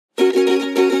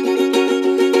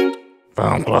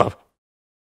Film Club.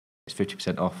 It's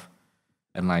 50% off.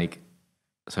 And like,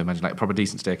 so imagine like a proper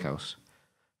decent steakhouse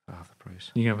for half the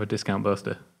price. You can have a discount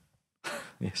birthday.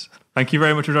 Yes. Thank you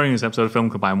very much for joining this episode of Film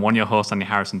Club. I'm one your host, Andy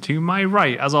Harrison. To my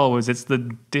right, as always, it's the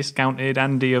discounted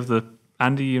Andy of the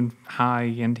Andy and Hi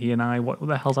and He and I. What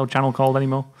the hell's our channel called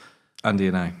anymore? Andy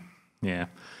and I. Yeah.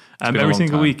 been a Every long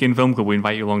single time. week in Film Club, we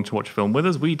invite you along to watch a film with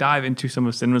us. We dive into some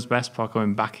of cinema's best before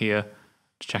coming back here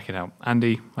to check it out.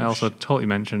 Andy, I also totally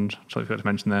forgot to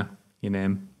mention there, your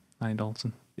name, Andy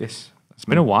Dalton. Yes. It's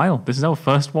been a while. This is our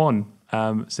first one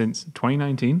since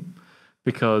 2019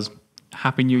 because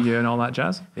Happy New Year and all that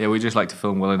jazz. Yeah, we just like to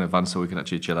film well in advance so we can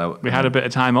actually chill out. We had a bit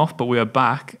of time off, but we are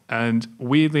back. And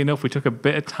weirdly enough, we took a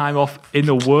bit of time off in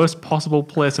the worst possible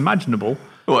place imaginable.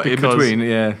 What, in because between,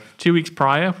 yeah. 2 weeks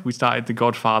prior, we started The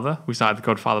Godfather. We started The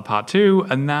Godfather Part 2,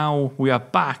 and now we are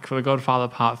back for The Godfather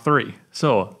Part 3.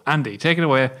 So, Andy, take it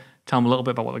away. Tell them a little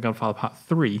bit about what The Godfather Part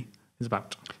 3 is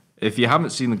about. If you haven't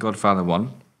seen The Godfather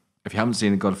 1, if you haven't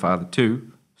seen The Godfather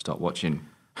 2, stop watching,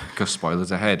 because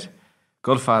spoilers ahead.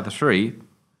 Godfather 3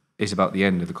 is about the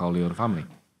end of the Corleone family.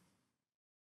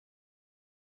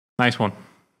 Nice one.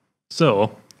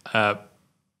 So,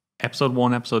 episode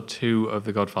 1, episode 2 of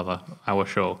The Godfather, our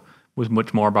show, was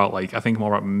much more about, I think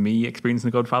more about me experiencing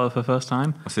The Godfather for the first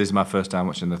time. So this is my first time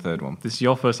watching the third one. This is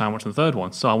your first time watching the third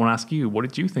one. So I want to ask you, what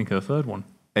did you think of the third one?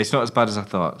 It's not as bad as I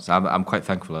thought, so I'm quite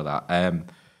thankful of that.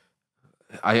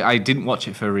 I didn't watch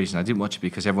it for a reason. I didn't watch it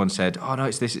because everyone said, oh, no,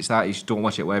 it's this, it's that. You just don't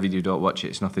watch it. Whatever you do, don't watch it.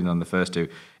 It's nothing on the first two.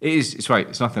 It's right.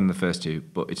 It's nothing on the first two,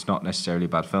 but it's not necessarily a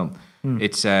bad film.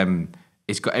 It's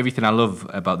got everything I love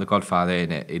about The Godfather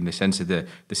in it, in the sense of the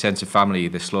sense of family,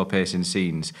 the slow pacing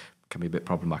scenes, can be a bit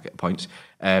problematic at points.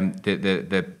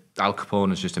 The Al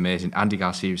Capone is just amazing. Andy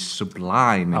Garcia is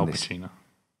sublime in Al this. Pacino.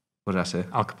 What did I say?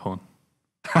 Al Capone.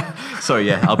 Sorry,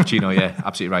 yeah, Al Pacino, yeah,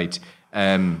 absolutely right.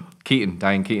 Diane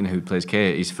Keaton, who plays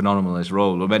Kate, is phenomenal in his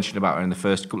role. We mentioned about her in the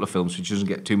first couple of films, which doesn't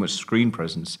get too much screen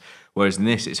presence, whereas in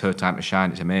this, it's her time to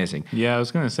shine. It's amazing. Yeah, I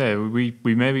was going to say, we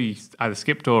maybe either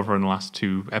skipped over in the last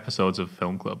 2 episodes of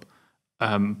Film Club,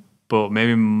 but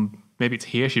maybe it's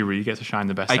here she really gets to shine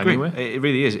the best I agree. anyway. It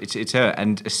really is. It's her,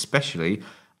 and especially,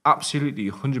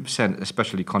 absolutely 100%,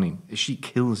 especially Connie. She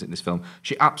kills it in this film.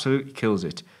 She absolutely kills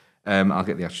it. I'll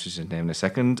get the actress's name in a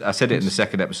second. I said it in the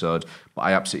second episode, but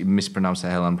I absolutely mispronounced the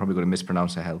hell. I'm probably going to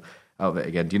mispronounce the hell out of it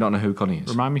again. Do you not know who Connie is?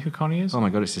 Remind me who Connie is? Oh my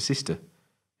god, it's the sister.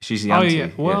 She's the auntie. Yeah.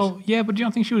 Well, yeah, but do you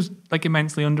not think she was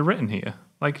immensely underwritten here?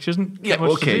 She doesn't get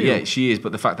much to do. Yeah, she is.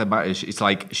 But the fact that matters, it's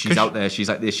like she's out there. She's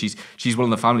like this. She's one of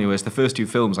the family. Whereas the first 2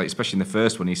 films, especially in the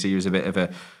first one, you see her as a bit of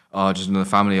a just another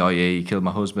family. Oh yeah, you killed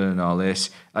my husband and all this.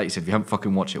 Like you said, if you haven't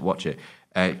fucking watched it, watch it.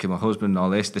 Killed my husband and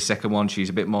all this. The second one, she's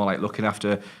a bit more looking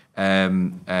after. Oh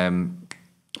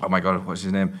my god, what's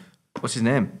his name?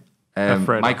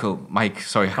 Mike.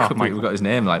 Sorry, I can't believe we got his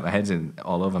name. My head's in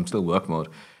all over. I'm still work mode.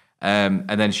 And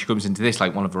then she comes into this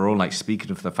one of her own,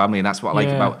 speaking for the family, and that's what I like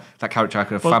about that character arc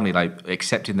of family,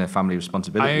 accepting their family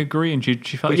responsibility. I agree, and she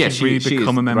felt like she'd really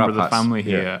become a member of the family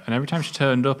here. Yeah. And every time she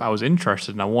turned up, I was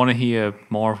interested, and I want to hear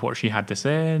more of what she had to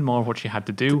say and more of what she had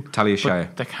to do. Talia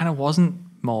Shire. There kind of wasn't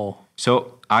more.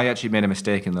 So I actually made a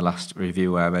mistake in the last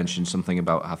review where I mentioned something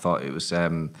about I thought it was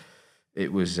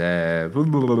what's the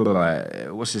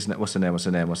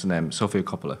name? Sophia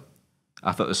Coppola.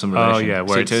 I thought there's some relation. Oh yeah,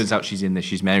 so it turns out she's in this.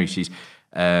 She's Mary. She's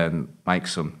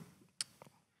Mike's son.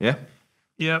 Yeah.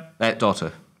 Yep.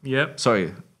 Daughter. Yep.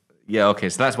 Sorry. Yeah. Okay.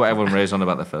 So that's what everyone raised on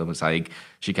about the film. It's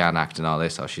she can't act and all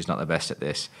this, or she's not the best at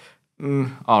this.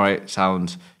 All right.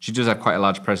 Sound. She does have quite a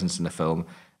large presence in the film.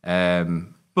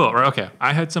 But okay,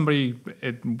 I heard somebody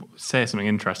say something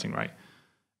interesting. Right.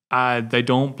 They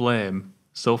don't blame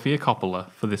Sofia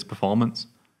Coppola for this performance.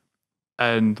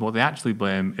 And what they actually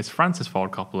blame is Francis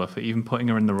Ford Coppola for even putting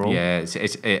her in the role. Yeah,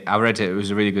 I read it. It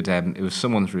was a really good. It was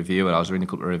someone's review, and I was reading a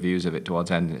couple of reviews of it towards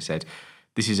the end, and it said,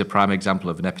 "This is a prime example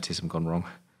of nepotism gone wrong."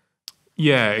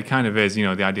 Yeah, it kind of is. The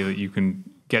idea that you can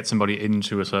get somebody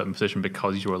into a certain position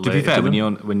because you were late. To be fair,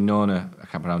 when Nona, I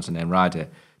can't pronounce her name, Ryder,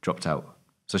 dropped out,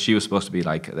 so she was supposed to be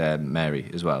Mary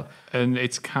as well. And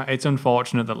it's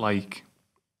unfortunate that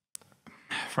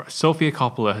Sofia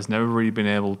Coppola has never really been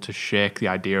able to shake the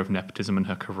idea of nepotism in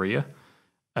her career.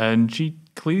 And she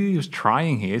clearly was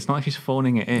trying here. It's not like she's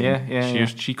phoning it in. Yeah.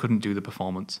 She couldn't do the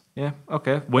performance. Yeah,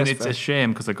 okay. When it's a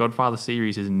shame because the Godfather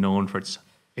series is known for its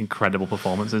incredible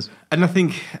performances. And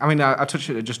I touched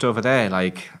it just over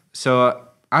there. So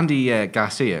Andy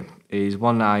Garcia is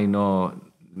one I know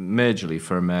majorly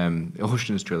from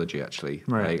Ocean's trilogy, actually.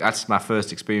 Right. That's my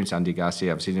first experience with Andy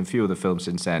Garcia. I've seen a few other films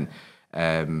since then.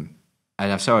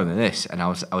 And I saw him in this, and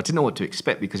I didn't know what to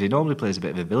expect because he normally plays a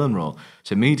bit of a villain role.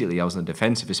 So immediately I was on the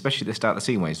defensive, especially at the start of the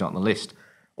scene where he's not on the list.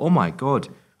 Oh my God,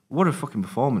 what a fucking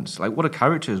performance. Like, what a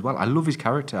character as well. I love his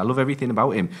character. I love everything about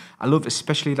him. I love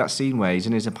especially that scene where he's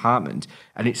in his apartment,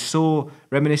 and it's so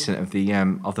reminiscent of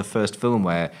the first film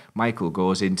where Michael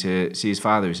goes in to see his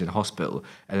father who's in hospital,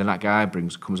 and then that guy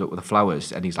comes up with the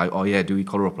flowers, and he's like, oh yeah, do we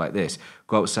colour up like this?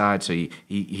 Go outside. So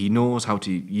he knows how to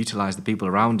utilise the people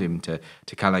around him to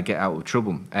kind of get out of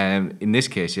trouble. In this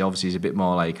case, he obviously is a bit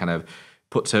more like kind of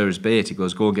puts her as bait. He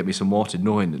goes, go and get me some water,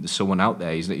 knowing that there's someone out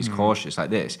there. He's cautious like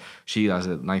this. She has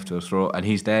a knife to her throat, and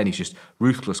he's there, and he's just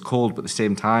ruthless, cold, but at the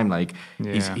same time, like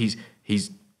he's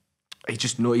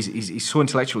just no. He's so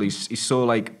intellectual. He's so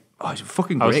like, oh, he's a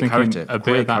fucking great character. A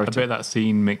bit of that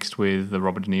scene mixed with the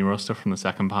Robert De Niro stuff from the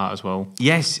second part as well.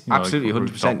 Yes, absolutely,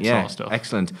 100%. Yeah, sort of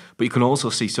excellent. But you can also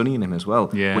see Sonny in him as well,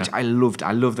 which I loved.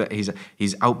 I love that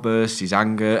his outbursts, his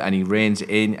anger, and he reins it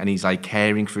in, and he's like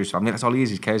caring for his family. That's all he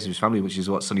is. He cares for his family, which is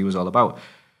what Sonny was all about.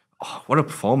 Oh, what a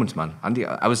performance, man! Andy,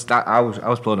 I was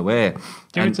blown away.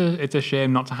 It's a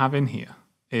shame not to have in here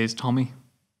is Tommy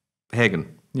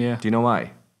Hagen. Yeah. Do you know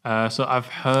why? So I've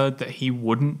heard that he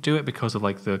wouldn't do it because of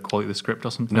like the quality of the script or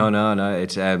something. No.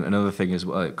 It's another thing as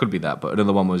well. It could be that, but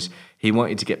another one was he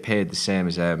wanted to get paid the same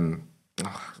as Al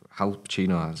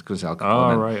Pacino. I was going to say Al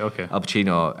Coppola. Oh, right, okay. Al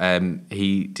Pacino.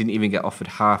 He didn't even get offered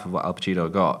half of what Al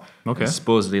Pacino got. Okay. And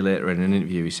supposedly later in an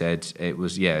interview, he said it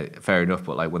was fair enough,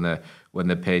 but like when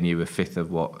they're paying you a fifth of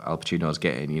what Al Pacino's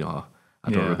getting, I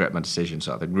don't regret my decision.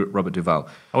 So I think Robert Duvall.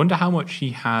 I wonder how much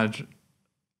he had.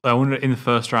 I wonder in the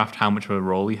first draft how much of a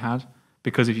role he had,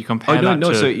 because if you compare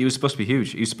so he was supposed to be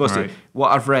huge. He was supposed to. What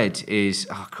I've read is,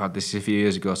 oh God, this is a few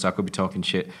years ago, so I could be talking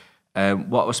shit.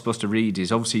 What I was supposed to read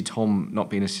is obviously Tom not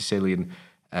being a Sicilian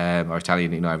or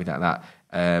Italian, everything like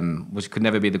that, could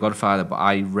never be the Godfather. But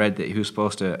I read that he was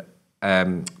supposed to,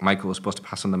 Michael was supposed to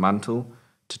pass on the mantle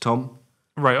to Tom.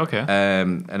 Right. Okay.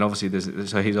 And obviously,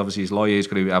 his lawyer is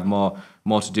going to have more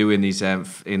to do in these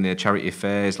in the charity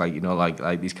affairs, like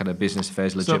these kind of business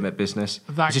affairs, legitimate business.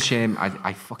 It's a shame.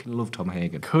 I fucking love Tom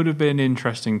Hagen. Could have been an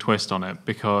interesting twist on it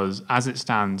because, as it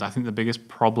stands, I think the biggest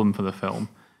problem for the film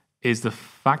is the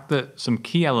fact that some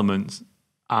key elements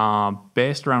are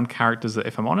based around characters that,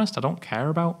 if I'm honest, I don't care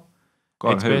about.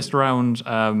 It's based around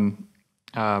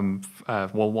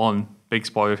one big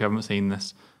spoiler if you haven't seen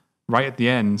this. Right at the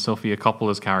end, Sofia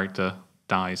Coppola's character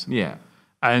dies. Yeah.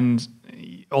 And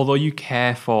although you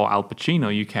care for Al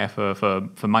Pacino, you care for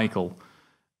Michael,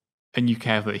 and you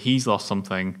care that he's lost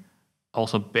something,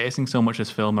 also basing so much of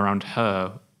this film around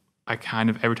her, I kind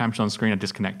of, every time she's on screen, I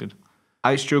disconnected.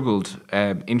 I struggled,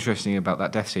 interesting about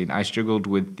that death scene, I struggled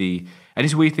with and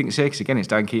it's a weird thing to say, because again, it's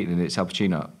Dan Keaton and it's Al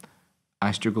Pacino.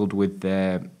 I struggled with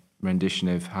their rendition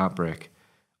of heartbreak,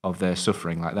 of their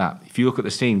suffering like that. If you look at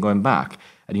the scene going back,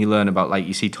 and you learn about, like,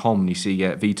 you see Tom, you see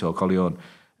Vito Corleone,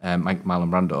 Marlon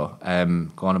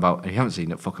Brando, going about, and you haven't seen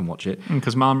it, fucking watch it.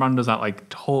 Because Marlon Brando's that, like,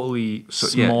 totally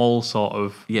small sort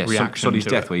of reaction Sonny's to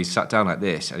death, it. where he's sat down like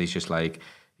this, and he's just like,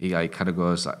 he kind of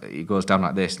goes down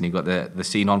like this, and you got the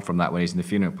scene on from that when he's in the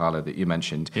funeral parlour that you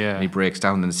mentioned, and he breaks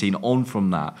down, and the scene on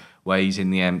from that, where he's in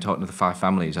the talking to the five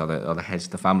families, or the heads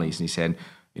of the families, and he's saying,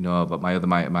 but my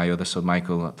other son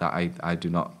Michael, that I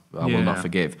will not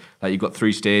forgive. Like, you've got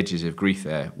 3 stages of grief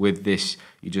there. With this,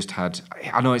 you just had,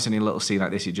 I know it's only a little scene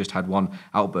like this, you just had one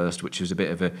outburst, which was a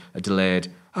bit of a delayed,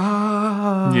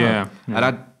 and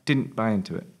I didn't buy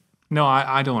into it. No,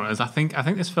 I don't. As I think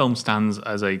this film stands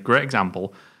as a great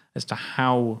example as to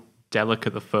how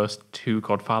delicate the first 2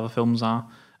 Godfather films are,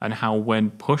 and how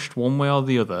when pushed one way or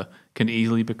the other can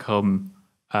easily become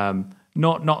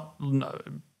not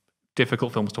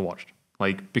difficult films to watch.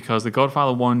 Like, because The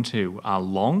Godfather 1 and 2 are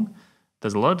long,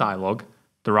 there's a lot of dialogue,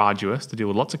 they're arduous, they deal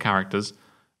with lots of characters,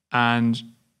 and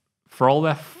for all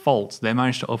their faults, they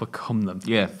managed to overcome them.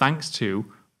 Yeah. Thanks to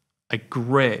a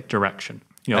great direction.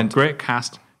 Great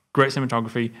cast, great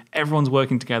cinematography, everyone's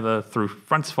working together through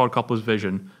Francis Ford Coppola's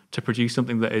vision to produce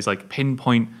something that is like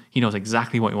pinpoint, he knows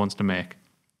exactly what he wants to make.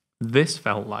 This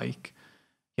felt like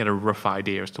he had a rough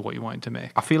idea as to what he wanted to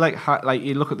make. I feel like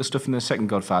you look at the stuff in the second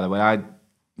Godfather, where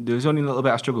there was only a little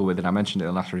bit I struggled with, and I mentioned it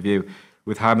in the last review,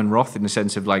 with Hyman Roth, in the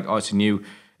sense of like, it's a new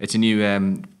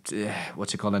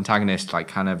what's it called, antagonist, like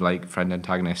kind of like friend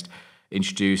antagonist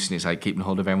introduced, and it's like keeping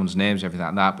hold of everyone's names, everything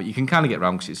like that. But you can kind of get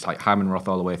around because it's like Hyman Roth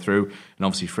all the way through, and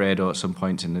obviously Fredo at some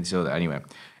point, and this other. Anyway,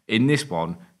 in this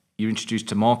one, you're introduced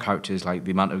to more characters, like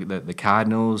the amount of the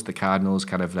Cardinals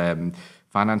kind of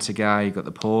financer guy, you've got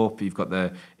the Pope, you've got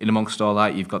in amongst all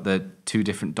that, you've got the 2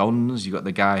 different Dons, you've got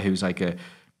the guy who's like a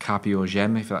Carpio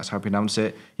Gem, if that's how you pronounce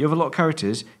it. You have a lot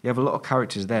of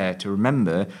characters there to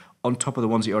remember on top of the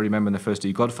ones that you already remember in the first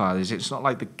two Godfathers. It's not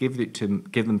like they give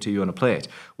them to you on a plate.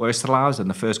 Whereas Salazar in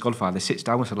the first Godfather sits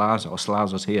down with Salazar, or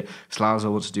Salazar's here. Salazar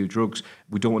wants to do drugs.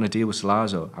 We don't want to deal with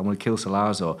Salazar. I want to kill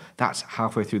Salazar. That's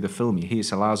halfway through the film. You hear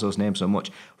Salazar's name so much.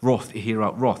 Roth, you hear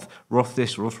out Roth. Roth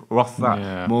this, Roth that.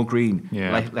 Yeah. More green.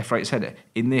 Yeah. Left, right, centre.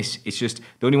 In this, it's just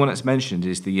the only one that's mentioned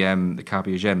is the Carpe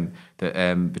Diem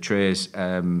that betrays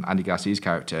Andy Garcia's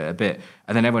character a bit.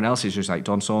 And then everyone else is just like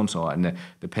Don So-and-so and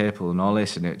the purple and all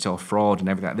this, and it's all fraud and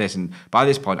everything like this. And by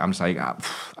this point, I'm just like,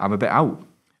 I'm a bit out.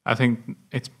 I think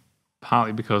it's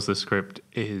partly because the script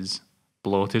is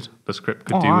bloated. The script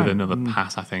could do with another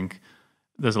pass, I think.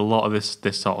 There's a lot of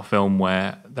this sort of film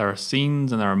where there are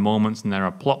scenes and there are moments and there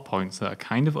are plot points that are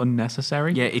kind of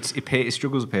unnecessary. Yeah, it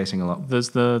struggles with pacing a lot. There's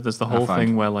the whole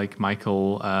thing where like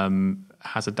Michael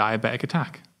has a diabetic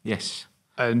attack. Yes.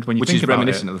 And when you Which think is about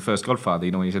reminiscent of the first Godfather,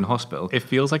 when he's in hospital. It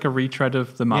feels like a retread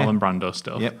of the Marlon Brando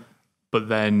stuff. Yep. But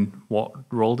then, what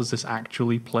role does this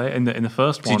actually play? In the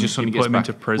first one, you put him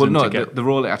into prison. Well, no, the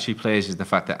role it actually plays is the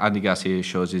fact that Andy Garcia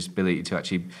shows his ability to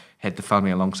actually head the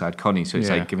family alongside Connie, so it's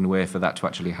like giving way for that to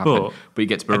actually happen. But he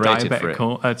gets berated for it.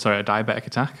 A diabetic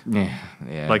attack. Yeah.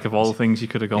 Like of all the things you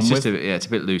could have gone with. It's a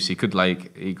bit loose. He could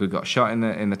got shot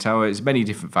in the tower. It's many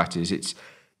different factors. It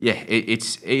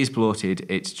is bloated.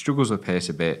 It struggles with pace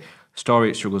a bit. Story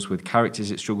it struggles with.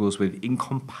 Characters it struggles with. In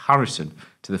comparison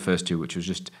to the first two, which was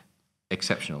just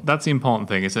exceptional. That's the important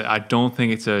thing. Is that I don't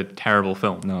think it's a terrible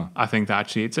film. No, I think that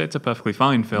actually it's a perfectly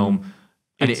fine film.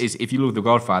 And it is. If you love The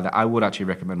Godfather, I would actually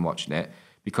recommend watching it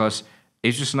because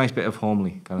it's just a nice bit of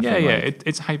homely kind of thing. Yeah.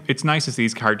 It's nice to see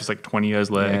these characters like 20 years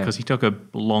later because he took a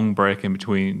long break in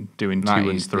between doing 2 and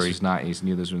 3. This was 90s and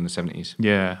the others were in the 70s.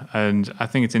 Yeah, and I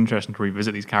think it's interesting to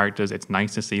revisit these characters. It's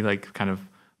nice to see like kind of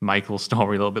Michael's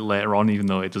story a little bit later on, even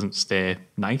though it doesn't stay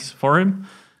nice for him.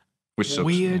 Which sucks.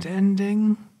 Weird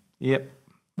ending. Yep.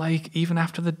 Like even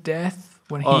after the death,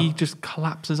 when he just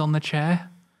collapses on the chair.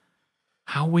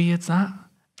 How weird's that?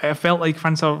 I felt like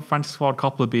Francis Ford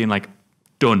Coppola being like,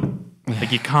 done.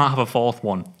 Like you can't have a fourth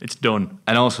one. It's done.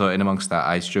 And also in amongst that,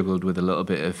 I struggled with a little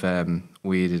bit of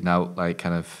weirded out, like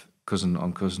kind of cousin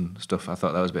on cousin stuff. I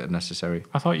thought that was a bit unnecessary.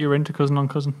 I thought you were into cousin on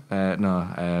cousin.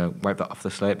 No, wipe that off the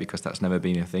slate because that's never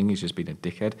been a thing. He's just been a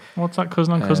dickhead. What's that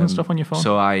cousin on cousin stuff on your phone?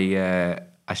 So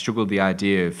I struggled with the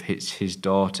idea of his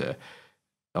daughter,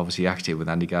 obviously acting with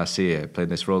Andy Garcia, playing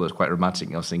this role that's quite romantic.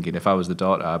 And I was thinking, if I was the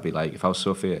daughter, I'd be like, if I was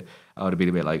Sophia, I would have been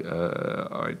a bit like,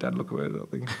 all right, Dad, look away,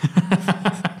 that thing.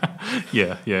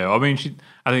 Yeah. I mean,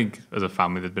 I think as a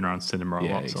family, they've been around cinema a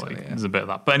lot, so there's a bit of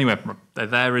that. But anyway,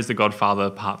 there is The Godfather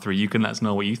Part 3. You can let us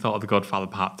know what you thought of The Godfather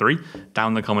Part 3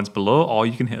 down in the comments below, or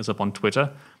you can hit us up on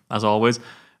Twitter, as always.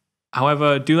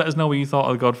 However, do let us know what you thought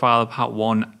of The Godfather Part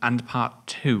 1 and Part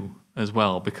 2 as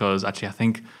well, because actually I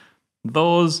think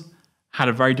those had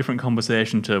a very different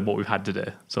conversation to what we've had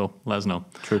today. So let us know.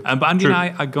 True. But Andy and I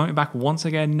are going back once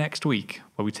again next week,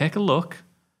 where we take a look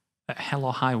at Hell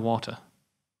or High Water.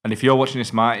 And if you're watching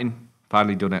this, Martin,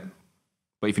 badly done it.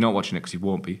 But if you're not watching it, because you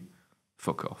won't be,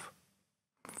 fuck off.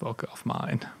 Fuck off,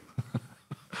 Martin.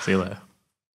 See you later.